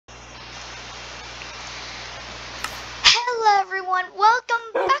everyone,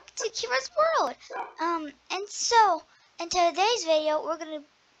 welcome back to Keira's World. And so in today's video we're gonna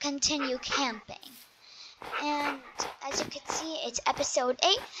continue camping. And as you can see, it's episode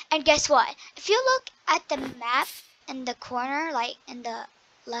 8. And guess what? If you look at the map in the corner, like in the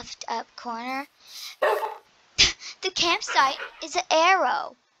left up corner, the campsite is an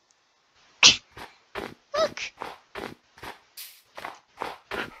arrow. Look!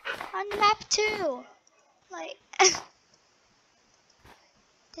 On the map too. Like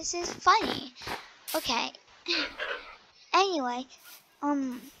this is funny. Okay. Anyway,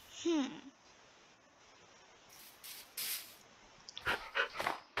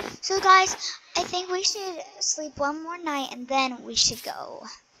 So guys, I think we should sleep one more night and then we should go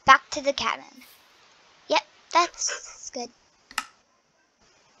back to the cabin. Yep, that's good.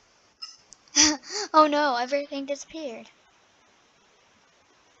 Oh no, everything disappeared.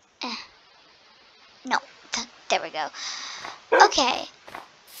 No, there we go. Okay.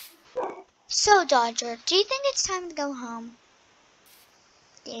 So, Dodger, do you think it's time to go home?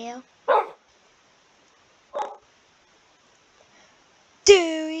 Do you? Do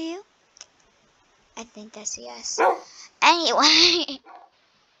you? I think that's a yes. Anyway.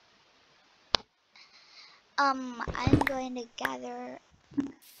 I'm going to gather...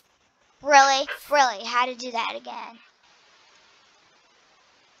 Really? How to do that again?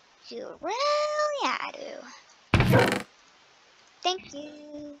 You really had to. Thank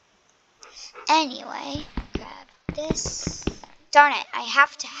you. Anyway, grab this. Darn it, I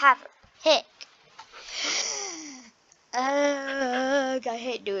have to have a pick. I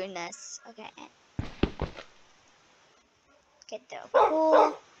hate doing this. Okay. Get the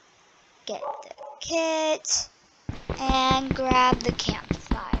pool. Get the kit. And grab the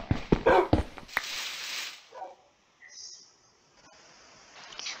campfire.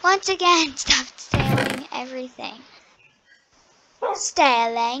 Once again, stop stealing everything.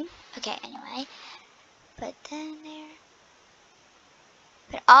 Stealing. Okay, anyway. Put that in there.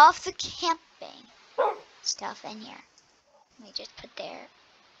 Put all of the camping stuff in here. Let me just put there.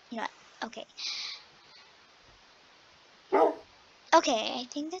 You know what? Okay. Okay, I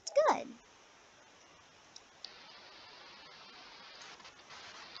think that's good.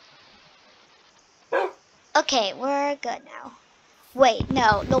 Okay, we're good now. Wait,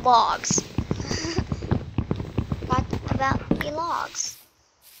 no, the logs. What about the logs?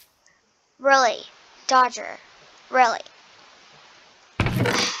 Really? Dodger. Really?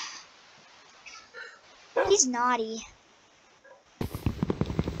 He's naughty.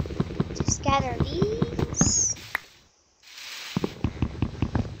 Just gather these.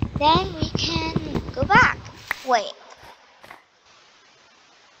 Then we can go back. Wait.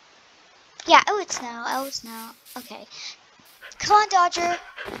 Yeah, it would snow. It would snow. Okay. Come on, Dodger.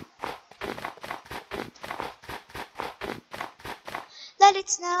 Let it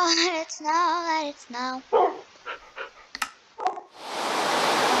snow, let it snow, let it snow.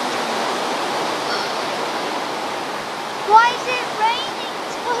 Why is it raining?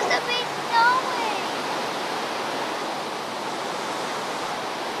 It's supposed to be snowing.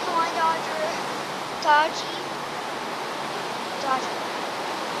 Come on, Dodger. Dodgy. Dodger.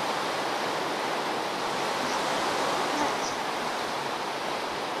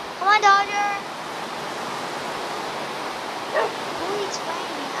 Come on, Dodger. Oh, it's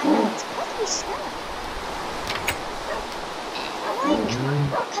raining. I know it's supposed to be snowing.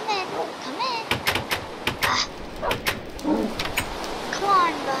 Come in. Come in. Come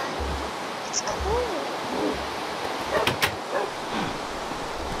on, bud. It's cold.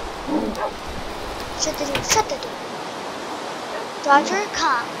 Shut the door. Shut the door. Dodger,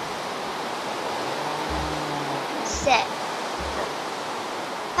 come. Sit.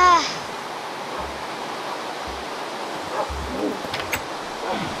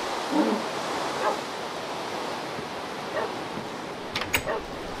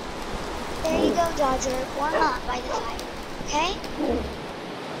 There you go, Dodger. Warm up by the fire, okay?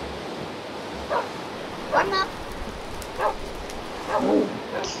 Warm up.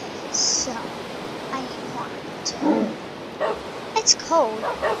 So, I want to... It's cold.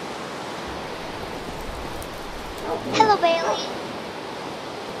 Hello, Bailey.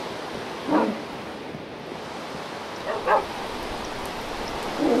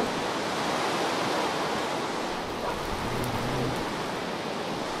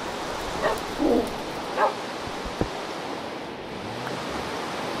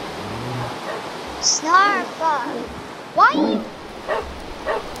 Snarf! Why you?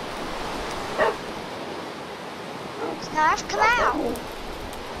 Snarf, come out!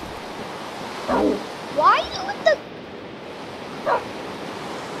 Why you with the?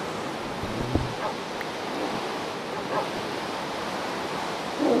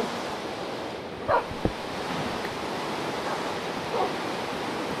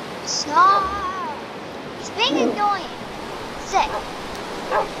 being annoying. Sit.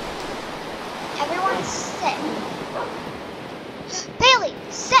 Everyone sit. Bailey,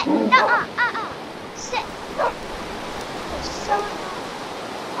 sit. Nuh-uh, sit. You're so annoying.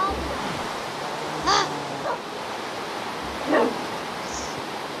 Oh my.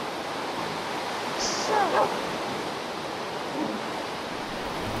 So.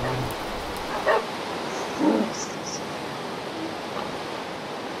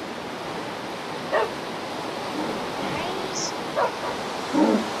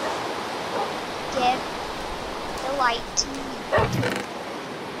 Give the light to me.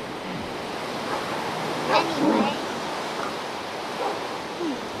 Anyway.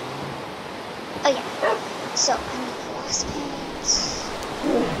 Oh yeah. So I need floss pants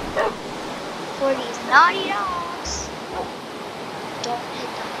for these naughty dogs. Don't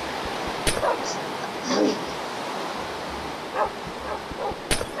hit them. Okay.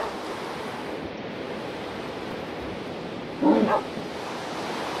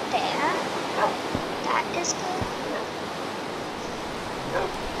 There. That is good.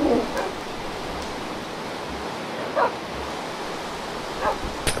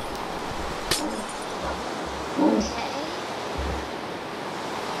 Okay.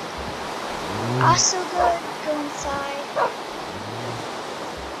 Also good. Go inside.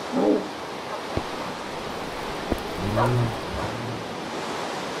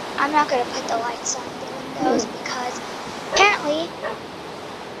 I'm not gonna put the lights on the windows because apparently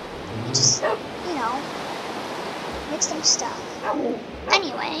it just, you know, makes them stuck.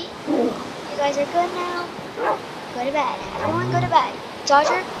 Anyway, you guys are good now. Go to bed. Everyone go to bed.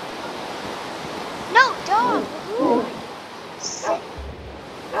 Dodger? No, dog. Ooh. Sit.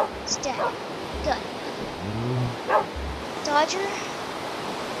 Stay. Good. Dodger?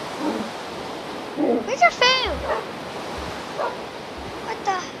 Where's your food? What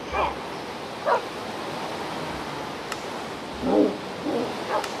the heck?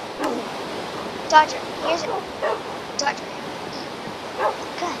 Dodger, here's it. Dodger.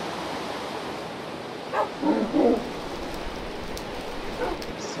 Good.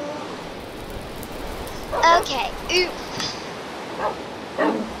 So, okay. Oof.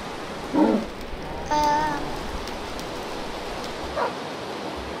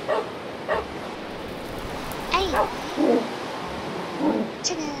 Anyway,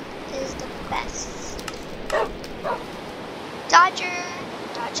 chicken is the best. Dodger.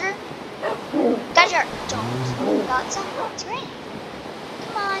 Dodger. Dodger, don't go outside. It's raining.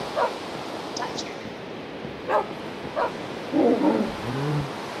 Come on. Dodger.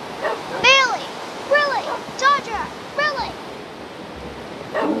 Bailey! Really? Dodger! Really?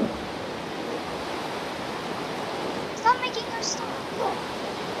 Stop making her stop.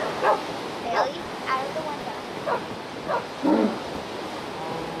 Bailey, out of the window.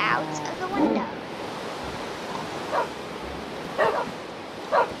 Out of the window.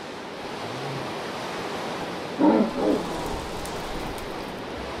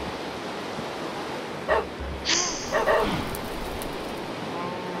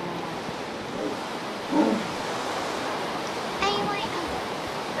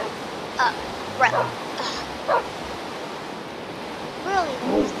 Really?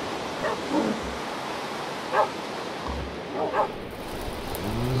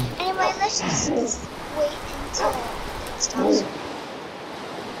 Anyway, let's just wait until it stops.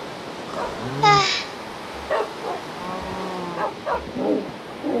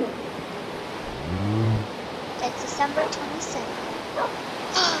 It's December 27th.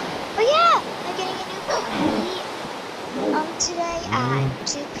 Oh yeah, I'm getting a new puppy today at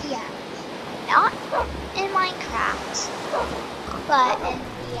 2 p.m. Not in Minecraft, but in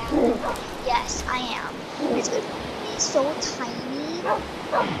reality. Yes, I am. It's going to be so tiny,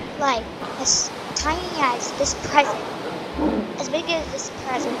 like as tiny as this present, as big as this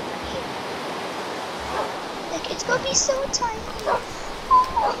present right here. Like it's going to be so tiny.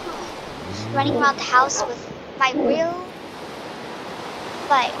 Oh. Running around the house with my real,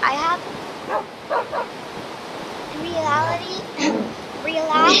 like I have in reality,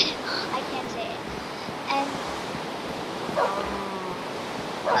 I can't say it, and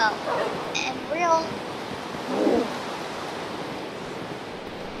well,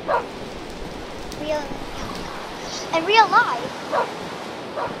 and real life,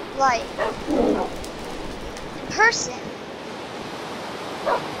 like in person,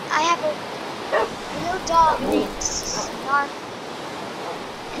 I have a real dog named Snarf.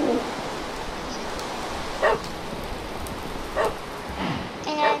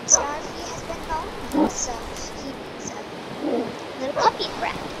 And Snarfy has been lonely, so he needs a little puppy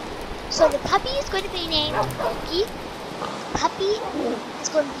friend. So the puppy is going to be named Loki. Puppy is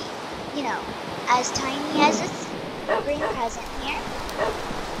going to be, you know, as tiny as this green present here.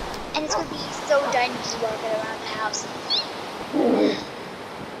 And it's gonna be so tiny just walking around the house.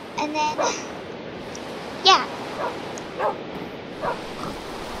 And then, yeah.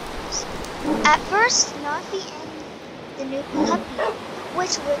 At first, Snarfy and the new puppy,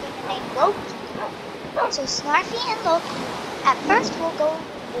 which we're gonna name Loki. So Snarfy and Loki, at first will go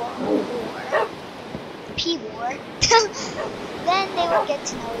war. P-War. Then they will get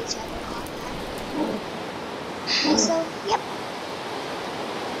to know each other on that. So, yep.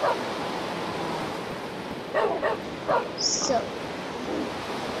 So,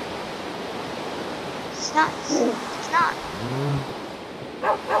 it's not.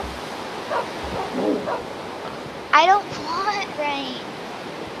 I don't want rain.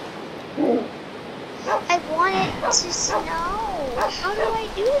 I want it to snow. How do I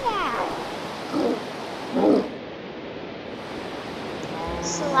do that?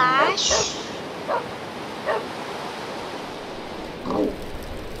 Slash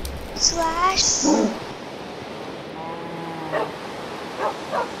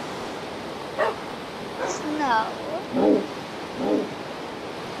snow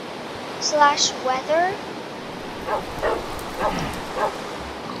slash weather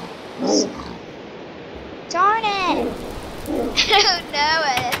snow. Darn it! I don't know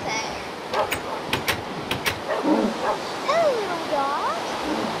anything. Hello, little dog.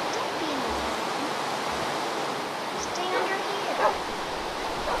 Don't be annoying. Stay under here.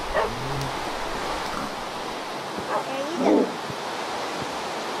 There you go.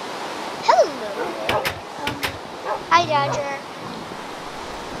 Hello. Hi, Dodger.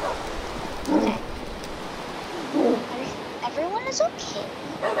 Okay. Everyone is okay.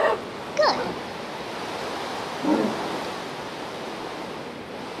 Good.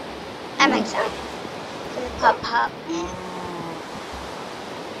 I'm excited for the pup.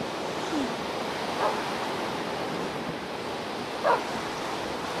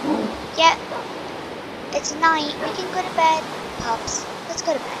 Yeah, it's night. We can go to bed, pups. Let's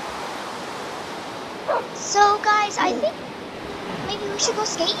go to bed. So, guys, I think maybe we should go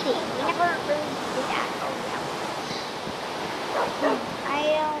skating. We never really did that. Oh,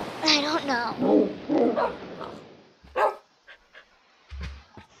 yeah. I don't know.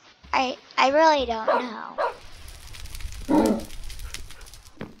 I really don't know.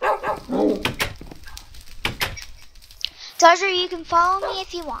 Dodger, you can follow me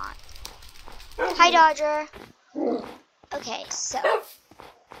if you want. Hi, Dodger. Okay, so.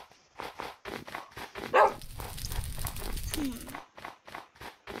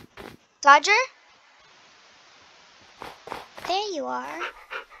 Dodger? There you are.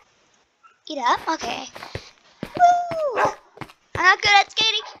 Eat up? Okay. Woo! I'm not good at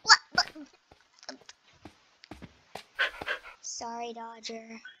skating. Sorry,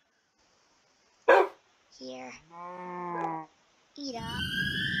 Dodger. Here. Eat up.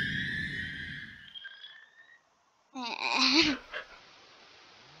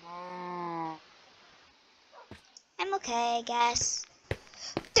 I'm okay, I guess.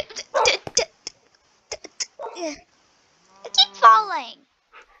 I keep falling.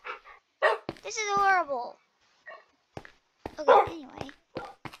 This is horrible. Okay, anyway.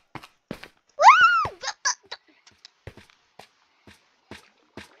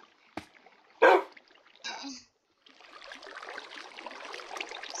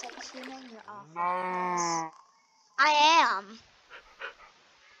 It's like human, you're awful. I am.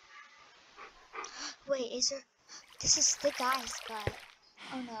 Wait, is there? This is the guy's butt.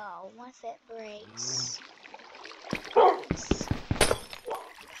 Oh no, what if it breaks?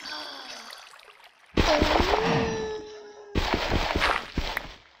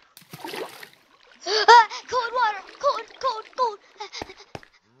 Cold water!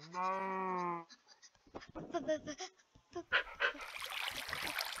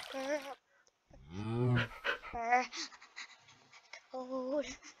 Cold!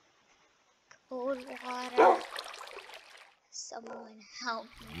 Cold water. Someone help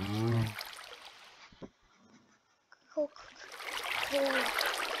me. Cold.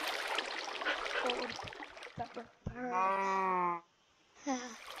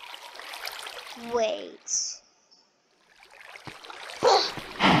 Wait.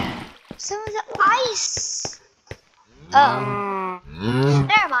 Some of the ice. Oh.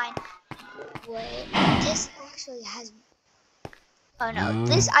 Never mind. Wait. This actually has. Oh no.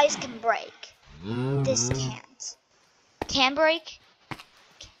 This ice can break. This can't. Can break?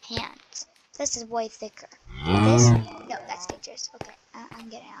 Can't. This is way thicker. This? No, that's dangerous. Okay. I'm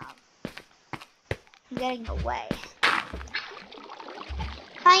getting out. I'm getting away.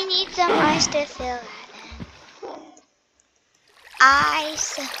 I need some ice to fill that in.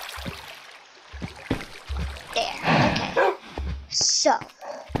 Ice. There. Okay. So.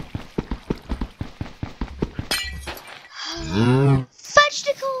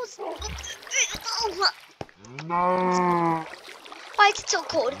 Vegetables! Why is it so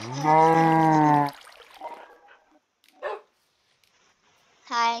cold?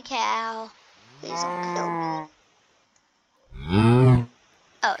 Hi, cow. Please don't kill me.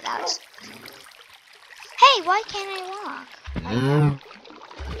 Oh, that was... Hey, why can't I walk?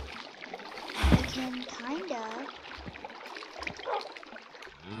 I can kinda.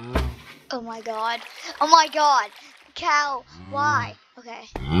 Oh my god. Oh my god. Cow, why? Okay.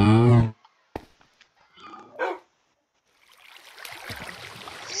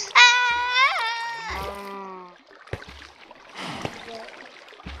 Ah!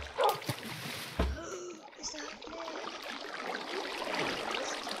 Is that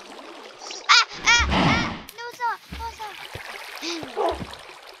no, it's not.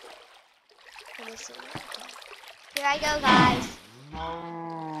 No, it's not. Here I go, guys.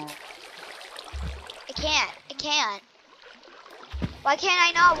 I can't. Why can't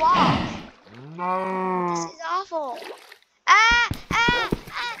I not walk? This is awful. Ah!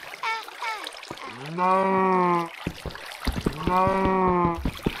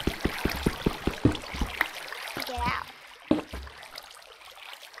 Get out.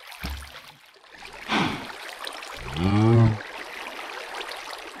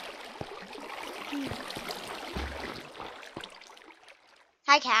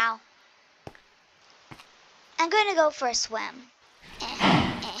 Hi, cow. I'm gonna go for a swim.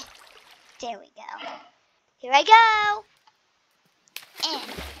 There we go. Here I go.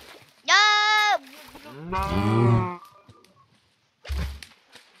 No!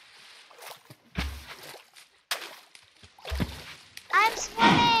 I'm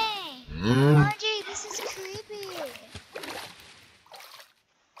swimming! RG, this is creepy.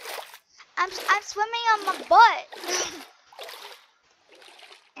 I'm swimming on my butt.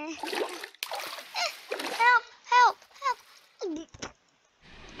 Help!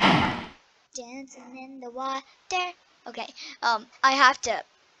 Dancing in the water. Okay, I have to.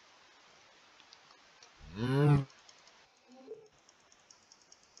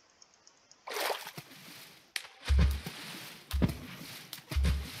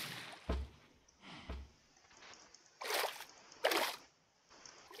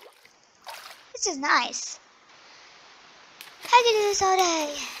 This is nice. I can do this all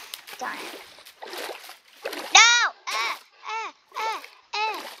day. Darn it. No!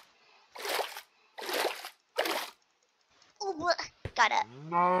 Ooh, got it.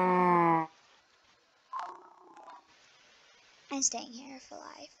 I'm staying here for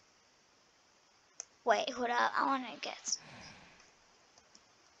life. Wait, hold up. I want to get some.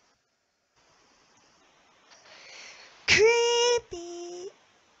 Creepy.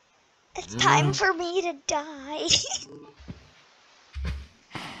 It's time for me to die.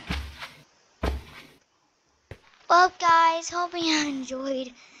 Well, guys, hope you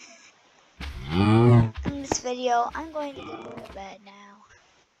enjoyed this video. I'm going to go to bed now.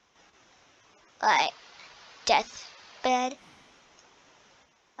 Like, death bed.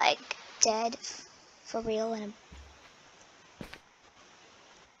 Like, dead for real. And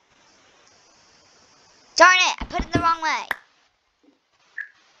darn it! I put it the wrong way.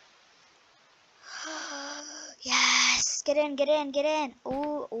 Yes, get in.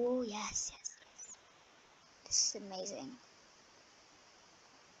 Ooh, yes. This is amazing.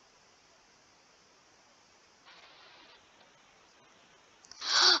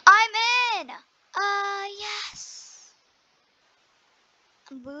 I'm in! Yes.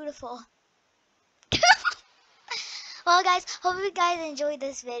 I'm beautiful. Well, guys, hope you guys enjoyed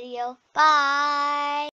this video. Bye!